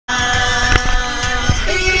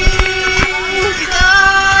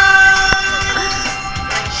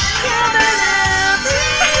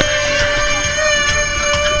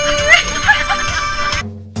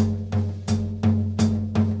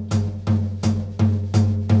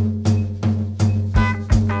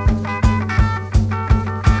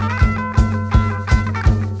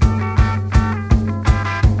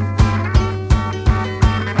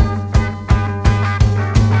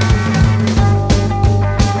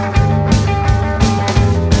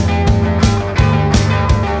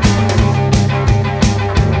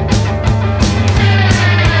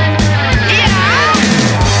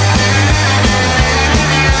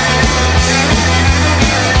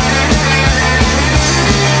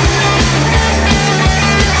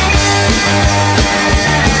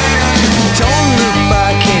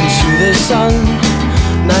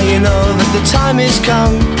the time is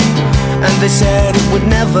come, and they said it would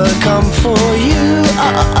never come for you.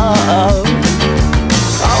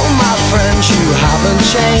 Oh my friends, you haven't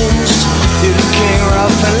changed. You're looking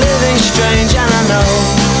rough and living strange, and I know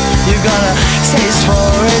you got a taste for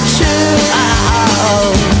it too.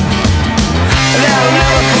 They'll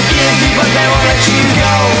never forgive you, but they won't let you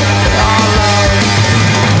go. Oh no,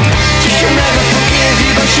 she'll never forgive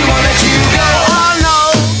you, but she won't let you go. Oh no.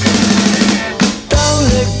 Don't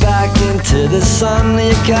look back into the sun.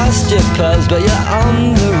 You cast your pearls, but you're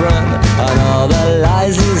on the run. And all the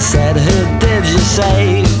lies you said, who did you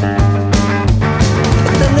say?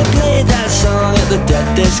 But then they played that song at the dead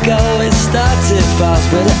disco. It started fast,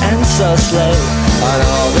 but it ends so slow. And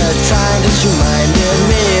all the time just reminded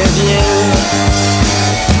me of you.